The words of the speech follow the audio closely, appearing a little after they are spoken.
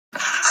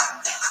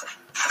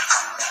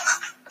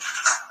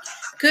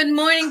Good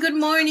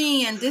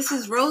morning, and this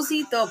is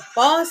Rosey, the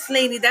boss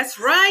lady. That's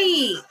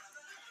right.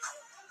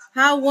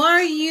 How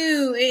are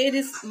you? It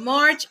is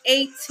March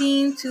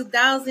 18,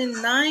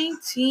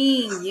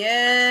 2019.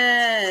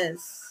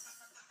 Yes.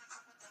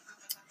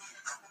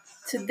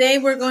 Today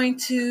we're going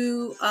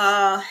to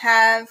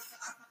have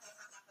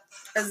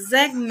a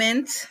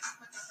segment,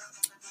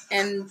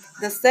 and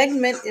the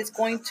segment is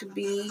going to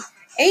be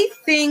 8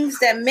 things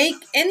that make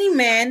any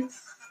man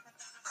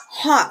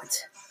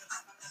hot.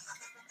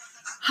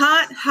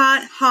 Hot,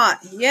 hot, hot.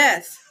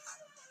 Yes.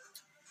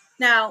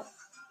 Now,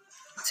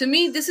 to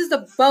me, this is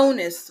the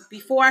bonus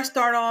before I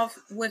start off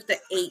with the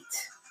 8.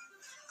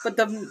 But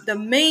the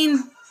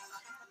main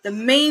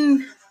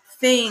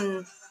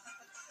thing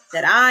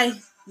that I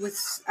would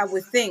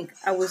think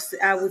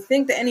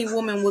that any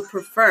woman would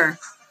prefer,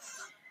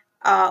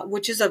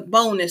 which is a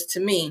bonus to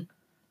me,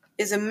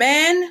 is a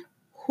man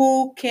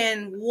who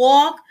can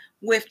walk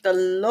with the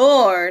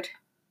Lord,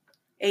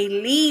 a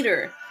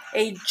leader,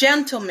 a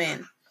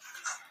gentleman,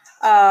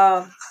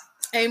 a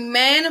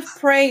man of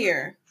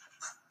prayer,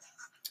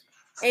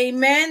 a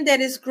man that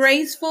is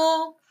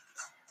graceful,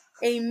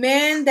 a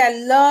man that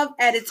love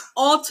at its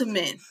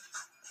ultimate.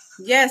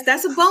 Yes,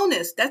 that's a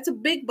bonus. That's a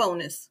big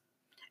bonus.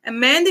 A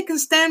man that can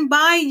stand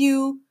by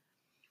you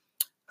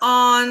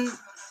on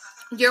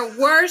your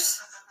worst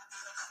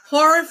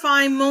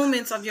horrifying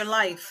moments of your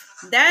life.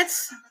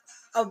 That's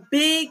a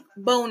big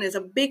bonus,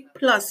 a big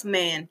plus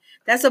man.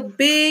 That's a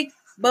big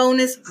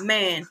bonus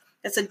man.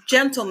 That's a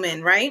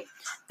gentleman, right?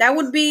 That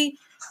would be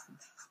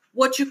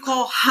what you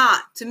call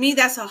hot. To me,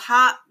 that's a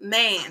hot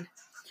man.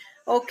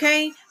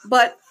 Okay?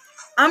 But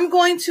I'm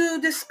going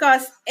to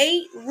discuss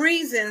 8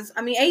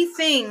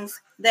 things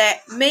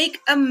that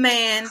make a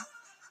man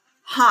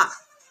hot.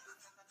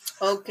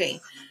 Okay.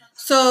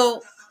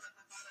 So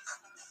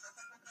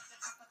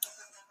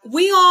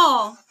we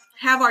all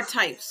have our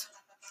types.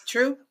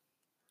 True?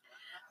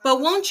 But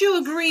won't you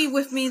agree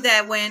with me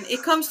that when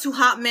it comes to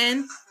hot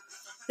men,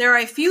 there are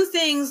a few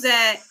things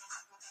that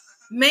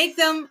make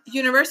them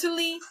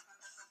universally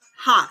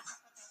hot?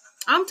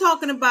 I'm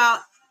talking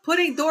about put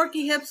a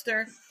dorky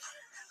hipster,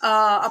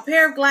 a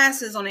pair of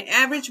glasses on an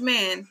average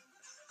man,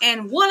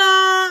 and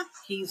voila,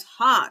 he's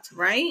hot,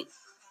 right?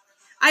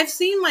 I've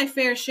seen my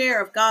fair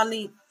share of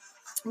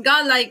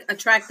godlike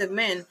attractive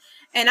men,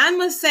 and I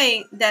must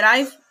say that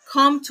I've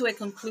come to a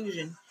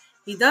conclusion.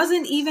 He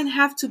doesn't even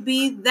have to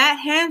be that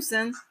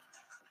handsome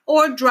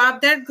or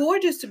drop dead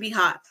gorgeous to be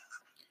hot.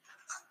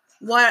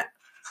 What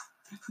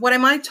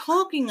am I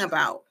talking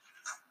about?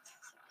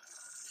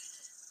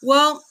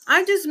 Well,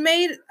 I just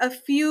made a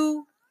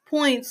few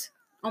points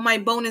on my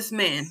bonus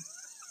man,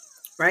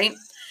 right?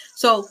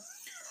 So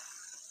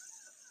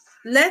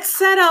let's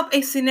set up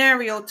a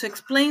scenario to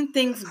explain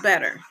things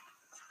better.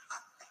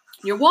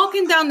 You're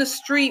walking down the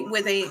street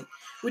with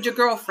your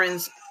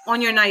girlfriends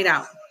on your night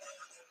out.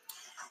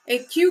 A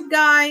cute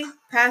guy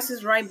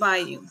passes right by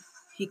you.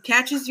 He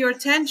catches your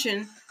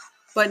attention,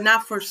 but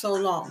not for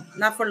long.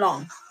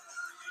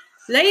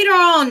 Later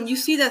on, you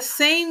see the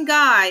same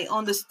guy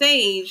on the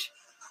stage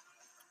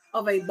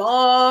of a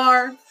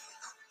bar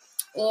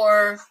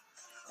or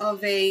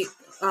of a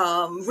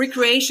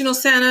recreational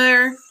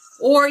center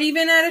or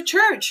even at a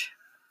church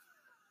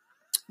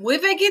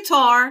with a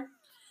guitar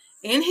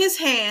in his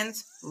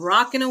hands,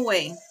 rocking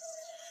away.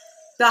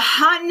 The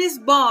hotness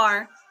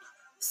bar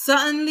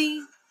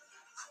suddenly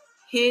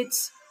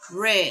hits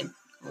red,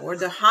 or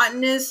the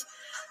hotness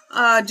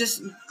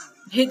just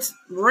hits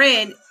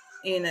red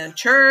in a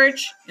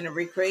church, in a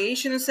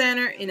recreational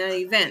center, in an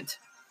event.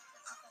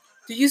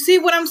 Do you see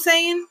what I'm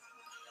saying?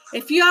 A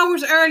few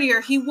hours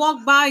earlier, he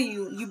walked by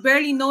you. You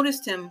barely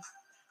noticed him.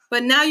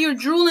 But now you're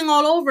drooling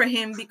all over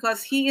him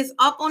because he is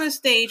up on a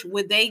stage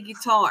with a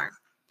guitar.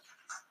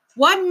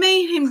 What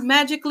made him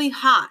magically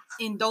hot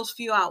in those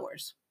few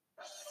hours?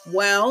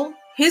 Well,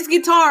 his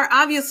guitar,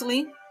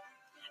 obviously,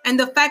 and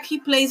the fact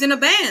he plays in a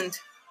band.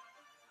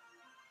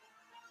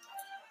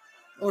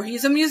 Or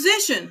he's a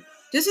musician.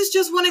 This is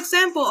just one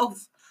example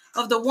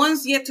of the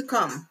ones yet to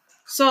come.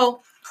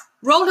 So,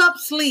 rolled up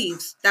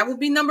sleeves. That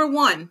would be number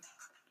 1.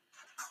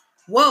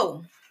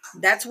 Whoa,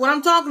 that's what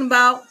I'm talking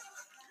about.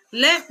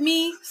 Let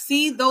me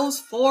see those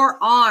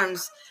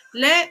forearms.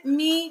 Let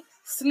me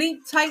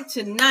sleep tight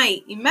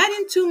tonight.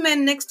 Imagine 2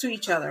 men next to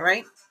each other,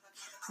 right?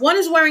 One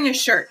is wearing a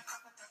shirt.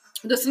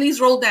 The sleeves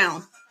roll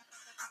down.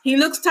 He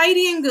looks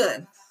tidy and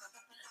good.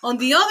 On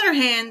the other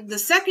hand, the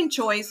second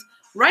choice,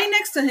 right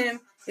next to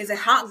him, is a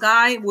hot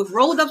guy with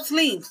rolled up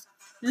sleeves,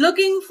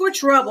 looking for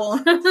trouble.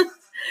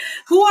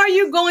 Who are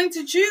you going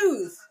to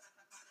choose?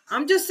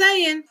 I'm just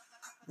saying,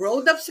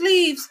 rolled up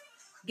sleeves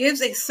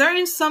gives a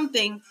certain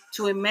something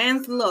to a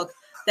man's look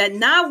that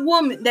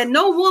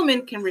no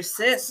woman can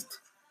resist.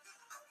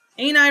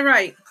 Ain't I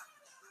right?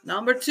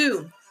 Number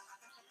 2,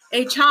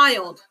 a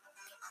child.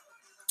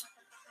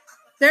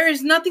 There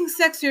is nothing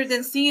sexier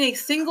than seeing a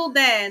single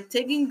dad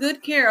taking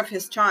good care of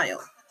his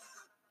child.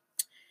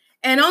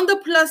 And on the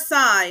plus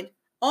side,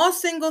 all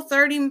single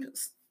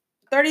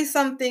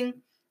 30-something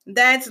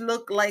dads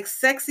look like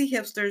sexy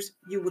hipsters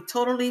you would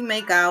totally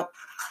make out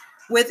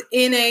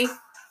within a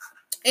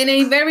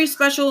very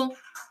special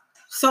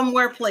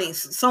somewhere.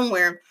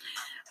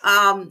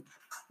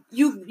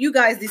 You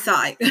guys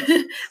decide.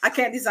 I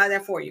can't decide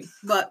that for you.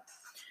 But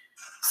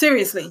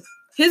seriously,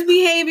 his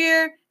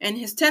behavior and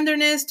his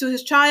tenderness to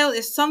his child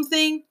is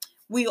something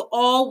we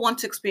all want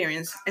to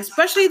experience,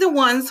 especially the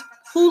ones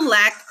who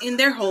lack in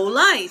their whole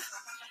life.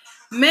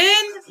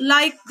 Men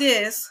like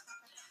this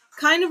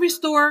kind of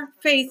restore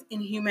faith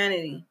in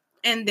humanity,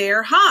 and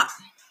they're hot.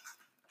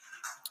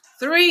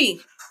 3,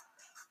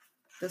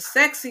 the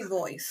sexy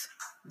voice,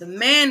 the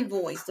man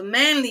voice, the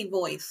manly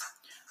voice.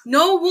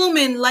 No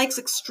woman likes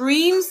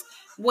extremes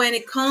when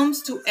it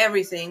comes to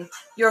everything,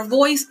 your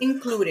voice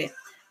included.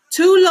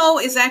 Too low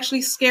is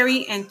actually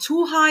scary, and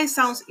too high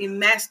sounds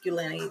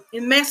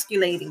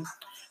emasculating.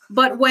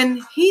 But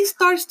when he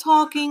starts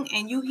talking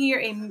and you hear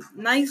a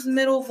nice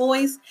middle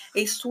voice,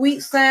 a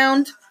sweet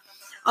sound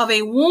of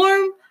a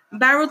warm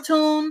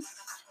baritone,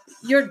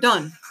 you're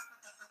done.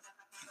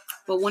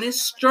 But when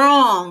it's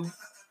strong,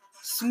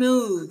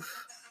 smooth,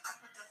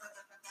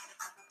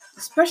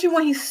 especially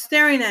when he's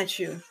staring at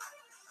you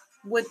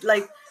with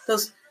like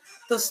those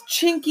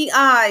chinky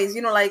eyes,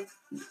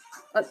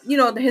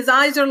 his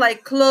eyes are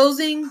like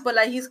closing, but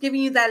like he's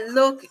giving you that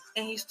look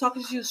and he's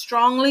talking to you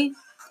strongly.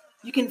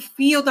 You can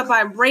feel the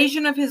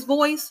vibration of his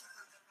voice.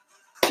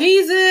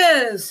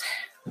 Jesus,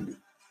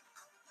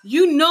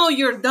 you know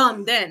you're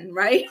done then,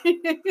 right?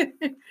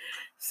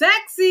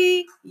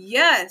 Sexy,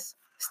 yes.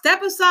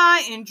 Step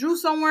aside and drew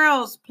somewhere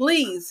else,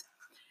 please.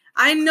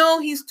 I know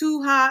he's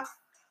too hot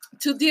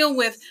to deal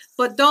with,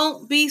 but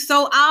don't be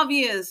so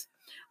obvious.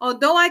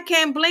 Although I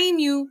can't blame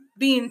you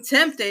being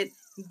tempted,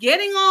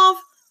 getting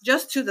off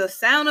just to the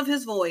sound of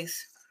his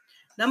voice.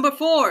 Number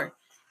 4,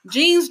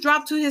 jeans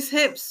drop to his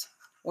hips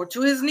or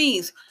to his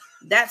knees.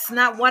 That's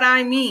not what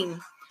I mean.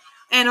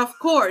 And of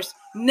course,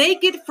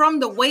 naked from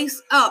the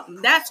waist up.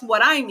 That's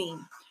what I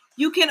mean.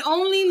 You can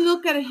only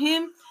look at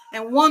him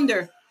and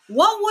wonder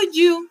what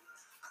you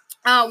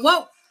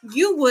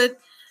would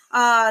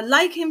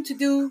like him to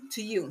do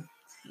to you,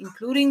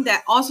 including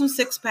that awesome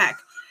 6-pack.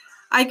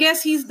 I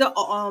guess he's the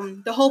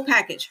whole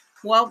package.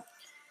 Well,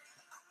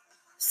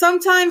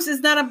 sometimes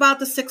it's not about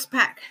the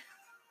 6-pack.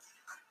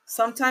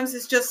 Sometimes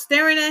it's just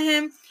staring at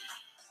him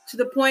to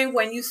the point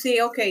when you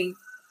say, okay,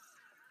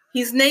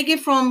 he's naked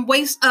from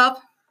waist up.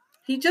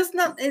 It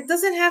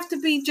doesn't have to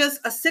be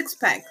just a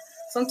 6-pack.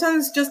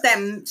 Sometimes it's just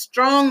that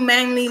strong,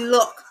 manly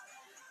look,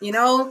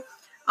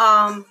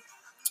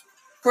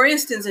 For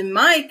instance, in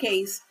my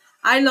case,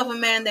 I love a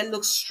man that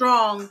looks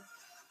strong.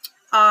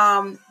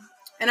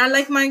 And I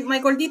like my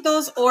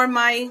gorditos or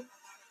my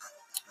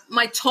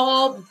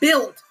tall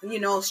built,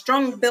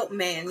 strong built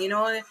man,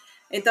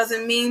 It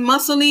doesn't mean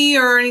muscly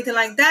or anything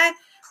like that.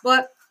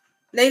 But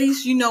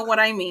ladies, you know what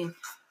I mean.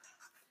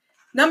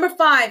 Number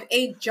 5,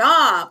 a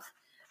job.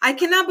 I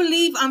cannot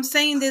believe I'm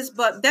saying this,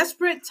 but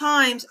desperate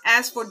times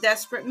ask for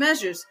desperate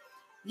measures.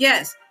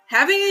 Yes,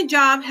 having a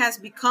job has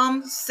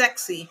become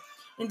sexy.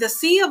 In the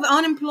sea of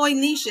unemployed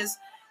leashes,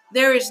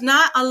 there is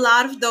not a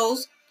lot of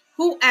those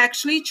who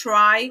actually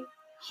try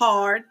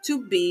hard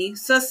to be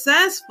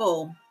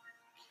successful.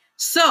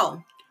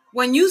 So,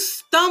 when you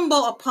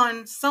stumble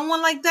upon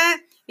someone like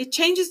that, it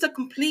changes the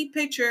complete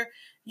picture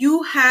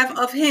you have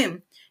of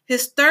him.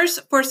 His thirst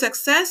for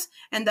success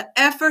and the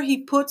effort he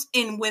puts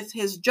in with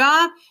his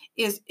job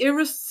is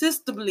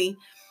irresistibly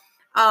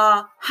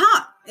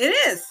hot. It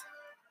is.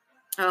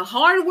 A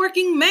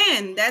hardworking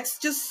man. That's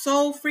just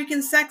so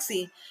freaking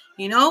sexy.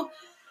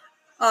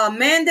 A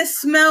man that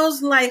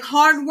smells like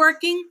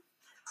hardworking.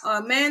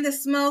 A man that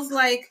smells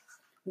like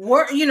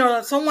work. A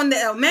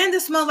man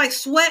that smells like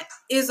sweat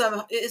is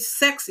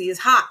sexy. Is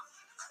hot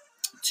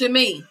to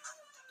me.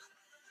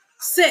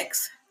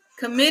 6,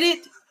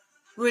 committed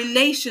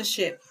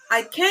relationship.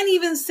 I can't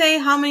even say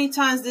how many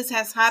times this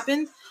has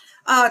happened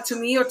to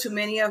me or to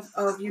many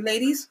of you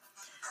ladies.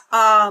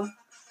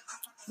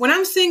 When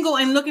I'm single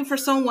and looking for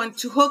someone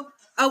to hook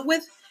up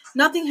with,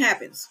 nothing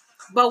happens.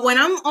 But when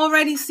I'm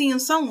already seeing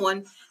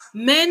someone,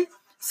 men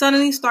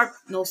suddenly start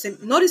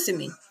noticing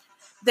me.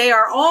 They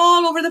are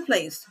all over the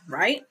place,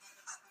 right?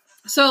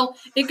 So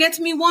it gets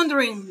me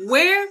wondering,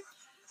 where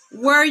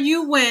were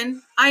you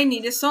when I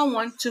needed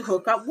someone to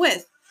hook up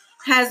with?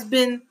 Has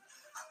being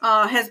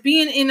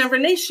in a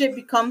relationship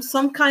become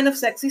some kind of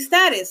sexy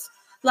status?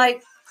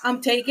 Like,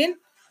 I'm taken.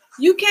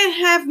 You can't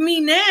have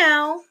me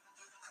now.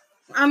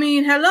 I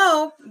mean,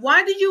 hello.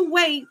 Why did you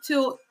wait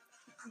till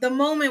the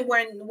moment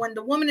when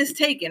the woman is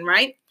taken,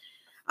 right?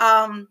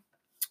 And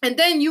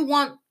then you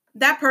want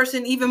that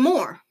person even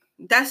more.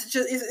 That's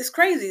just it's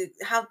crazy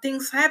how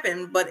things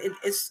happen, but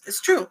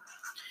it's true.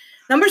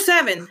 Number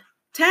 7,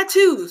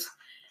 tattoos.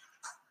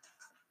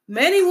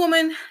 Many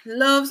women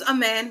loves a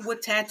man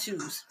with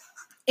tattoos.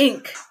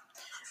 Ink.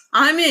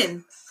 I'm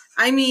in.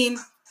 I mean,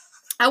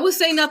 I would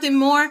say nothing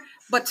more,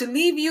 but to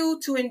leave you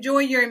to enjoy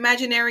your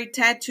imaginary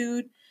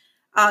tattooed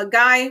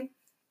guy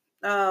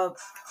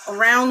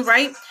around,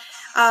 right,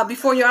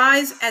 before your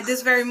eyes at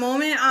this very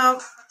moment.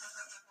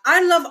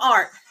 I love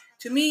art.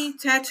 To me,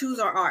 tattoos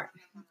are art.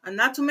 And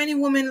not too many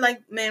women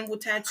like men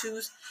with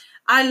tattoos.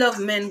 I love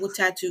men with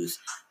tattoos,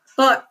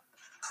 but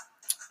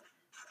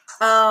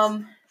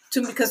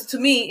because to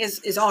me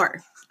is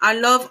art. I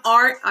love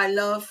art. I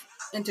love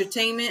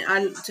entertainment.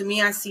 To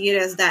me, I see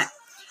it as that.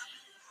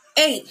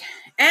 8,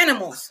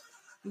 animals.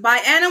 By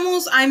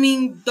animals, I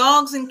mean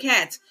dogs and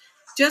cats.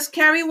 Just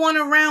carry one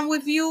around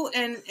with you,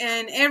 and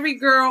every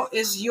girl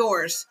is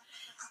yours.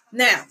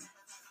 Now,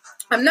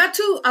 I'm not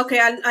too okay.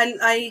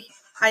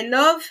 I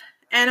love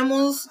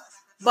animals,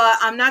 but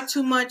I'm not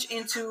too much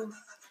into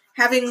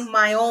having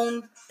my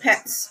own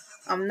pets.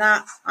 I'm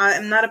not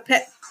a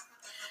pet.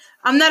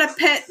 I'm not a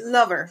pet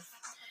lover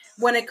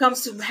when it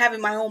comes to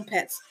having my own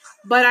pets.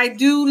 But I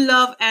do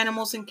love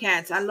animals and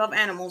cats. I love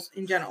animals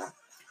in general.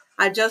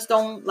 I just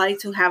don't like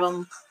to have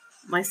them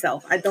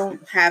myself. I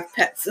don't have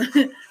pets.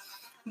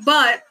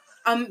 But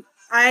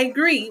I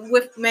agree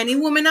with many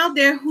women out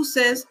there who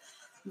says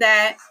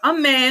that a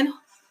man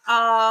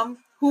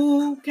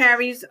who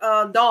carries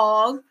a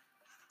dog,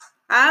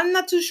 I'm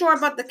not too sure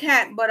about the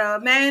cat, but a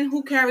man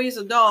who carries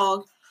a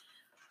dog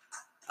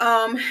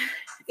um,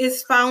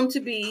 is found to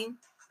be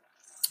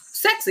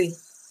sexy.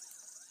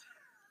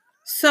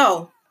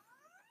 So,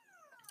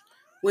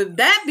 with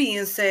that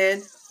being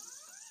said,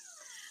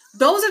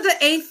 those are the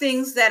 8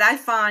 things that I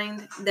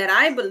find, that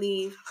I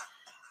believe,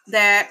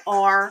 that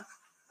are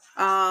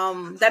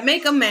that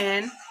make a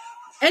man,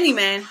 any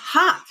man,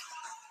 hot.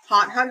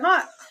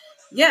 Hot.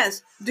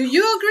 Yes. Do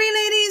you agree,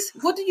 ladies?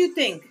 What do you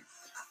think?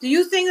 Do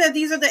you think that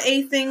these are the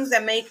 8 things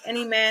that make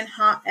any man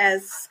hot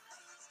as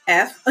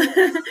F?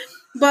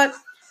 But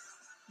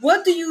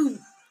what do you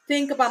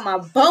think about my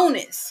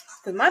bonus?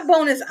 Because my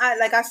bonus,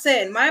 like I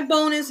said, my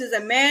bonus is a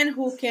man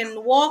who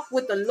can walk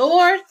with the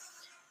Lord,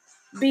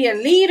 be a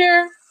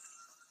leader,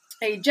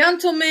 a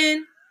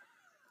gentleman,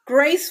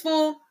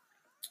 graceful,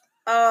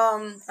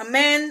 a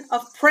man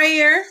of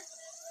prayer,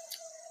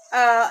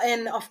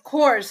 and of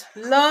course,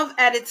 love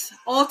at its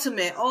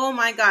ultimate. Oh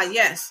my God,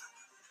 yes.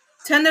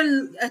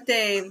 Tender,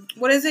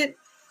 what is it?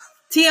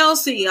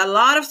 TLC, a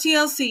lot of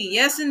TLC.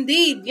 Yes,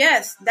 indeed.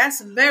 Yes,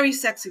 that's very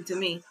sexy to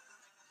me.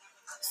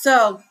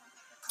 So,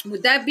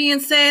 with that being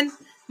said,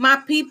 my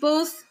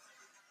peoples,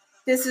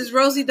 this is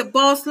Rosey the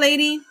Boss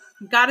Lady,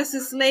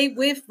 Goddess's Slave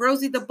with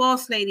Rosey the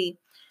Boss Lady.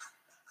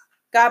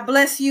 God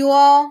bless you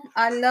all.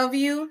 I love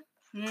you.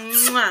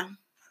 Mwah.